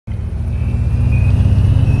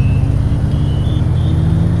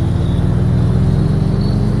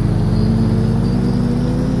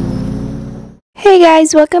Hey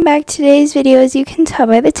guys, welcome back. Today's video, as you can tell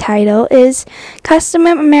by the title, is custom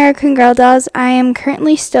American Girl dolls I am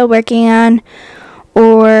currently still working on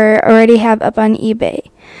or already have up on eBay.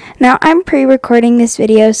 Now, I'm pre-recording this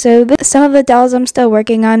video, so some of the dolls I'm still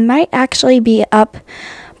working on might actually be up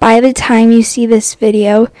by the time you see this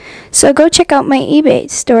video. So go check out my eBay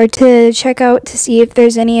store to see if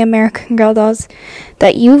there's any American Girl dolls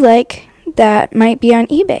that you like that might be on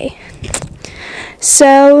eBay.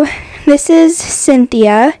 So this is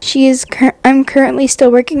Cynthia. I'm currently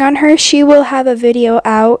still working on her. She will have a video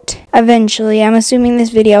out eventually. I'm assuming this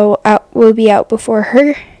video will be out before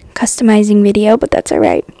her customizing video, but that's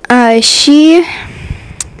alright. She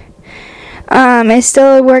is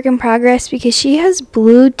still a work in progress because she has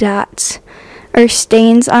blue dots or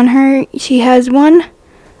stains on her. She has one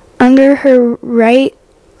under her right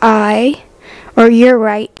eye, or your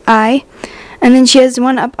right eye, and then she has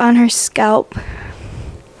one up on her scalp.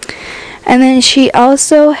 And then she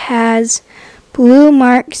also has blue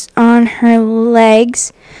marks on her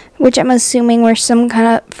legs, which I'm assuming were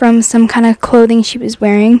from some kind of clothing she was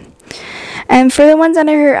wearing. And for the ones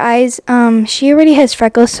under her eyes, she already has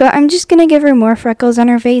freckles, so I'm just going to give her more freckles on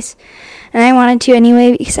her face. And I wanted to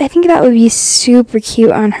anyway, because I think that would be super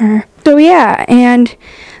cute on her. So yeah, and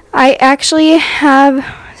I actually have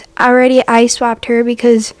already eye swapped her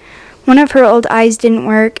because one of her old eyes didn't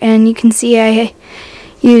work, and you can see I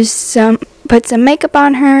put some makeup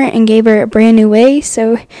on her and gave her a brand new wig,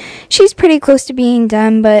 so she's pretty close to being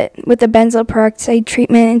done. But with the benzoyl peroxide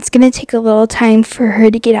treatment, it's going to take a little time for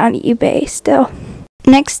her to get on eBay still.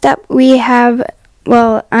 Next up we have,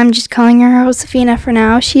 well, I'm just calling her Josefina for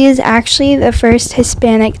now. She is actually the first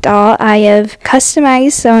Hispanic doll I have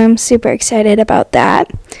customized, so I'm super excited about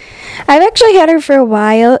that. I've actually had her for a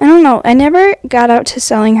while. I don't know, I never got out to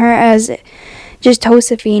selling her as just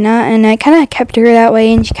Josefina, and I kind of kept her that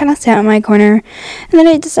way, and she kind of sat in my corner. And then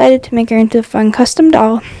I decided to make her into a fun custom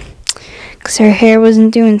doll because her hair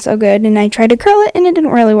wasn't doing so good, and I tried to curl it and it didn't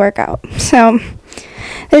really work out. So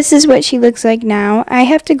this is what she looks like now. I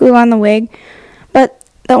have to glue on the wig, but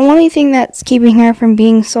the only thing that's keeping her from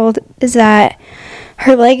being sold is that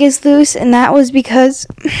her leg is loose, and that was because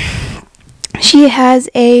she has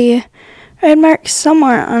a red mark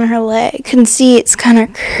somewhere on her leg. You can see it's kind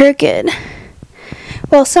of crooked.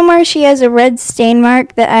 Well, somewhere she has a red stain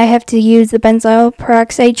mark that I have to use the benzoyl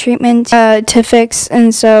peroxide treatment to fix,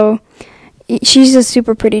 and so she's a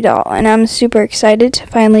super pretty doll, and I'm super excited to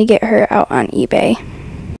finally get her out on eBay.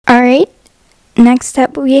 Alright, next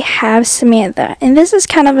up we have Samantha, and this is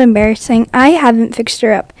kind of embarrassing. I haven't fixed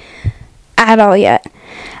her up at all yet.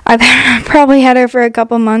 I've probably had her for a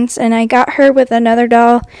couple months, and I got her with another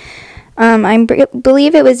doll. I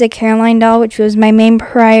believe it was a Caroline doll, which was my main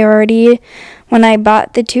priority. When I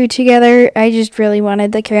bought the two together, I just really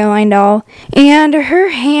wanted the Caroline doll. And her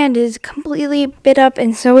hand is completely bit up,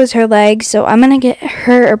 and so is her leg. So I'm going to get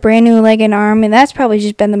her a brand new leg and arm, and that's probably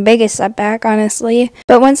just been the biggest setback, honestly.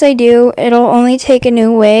 But once I do, it'll only take a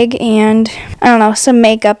new wig and, I don't know, some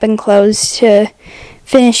makeup and clothes to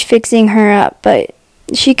finish fixing her up. But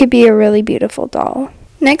she could be a really beautiful doll.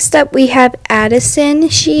 Next up, we have Addison.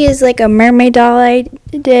 She is like a mermaid doll I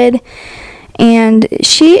did, and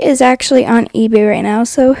she is actually on eBay right now,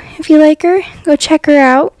 so if you like her, go check her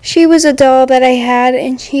out. She was a doll that I had,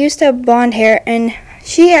 and she used to have blonde hair, and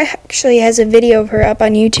she actually has a video of her up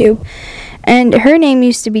on YouTube, and her name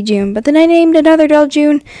used to be June, but then I named another doll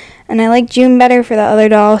June, and I liked June better for the other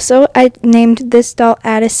doll, so I named this doll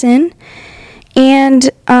Addison. And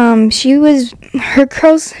her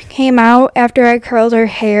curls came out after I curled her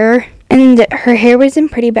hair, and her hair was in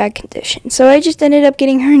pretty bad condition. So I just ended up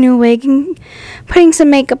getting her a new wig and putting some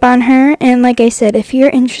makeup on her. And like I said, if you're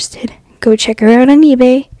interested, go check her out on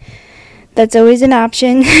eBay. That's always an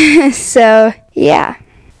option. So yeah.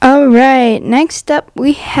 Alright, next up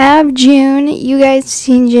we have June. You guys have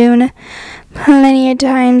seen June plenty of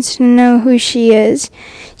times to know who she is.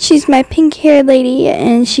 She's my pink-haired lady,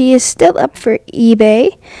 and she is still up for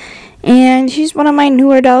eBay. And she's one of my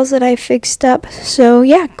newer dolls that I fixed up. So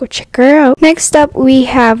yeah, go check her out. Next up we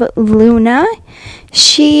have Luna.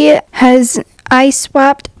 She has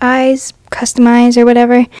swapped eyes, customized or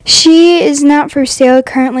whatever. She is not for sale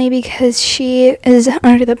currently because she is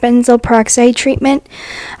under the benzoyl peroxide treatment.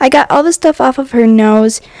 I got all the stuff off of her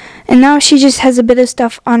nose, and now she just has a bit of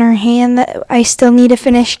stuff on her hand that I still need to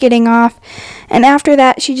finish getting off. And after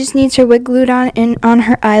that, she just needs her wig glued on, and on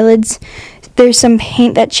her eyelids there's some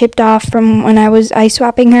paint that chipped off from when I was eye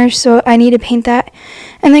swapping her, so I need to paint that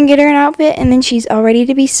and then get her an outfit, and then she's all ready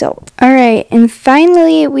to be sold. Alright, and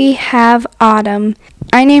finally we have Autumn.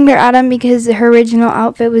 I named her Autumn because her original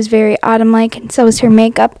outfit was very autumn-like, and so was her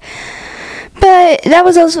makeup. But But that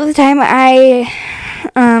was also the time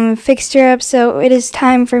I fixed her up, so it is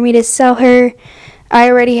time for me to sell her. I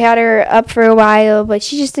already had her up for a while, but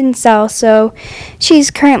she just didn't sell, so she's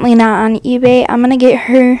currently not on eBay. I'm gonna get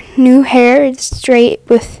her new hair. It's straight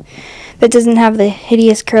with that doesn't have the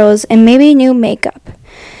hideous curls, and maybe new makeup.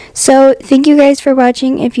 So thank you guys for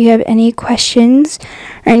watching. If you have any questions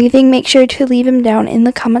or anything, make sure to leave them down in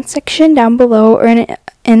the comment section down below or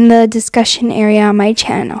in the discussion area on my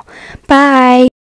channel. Bye!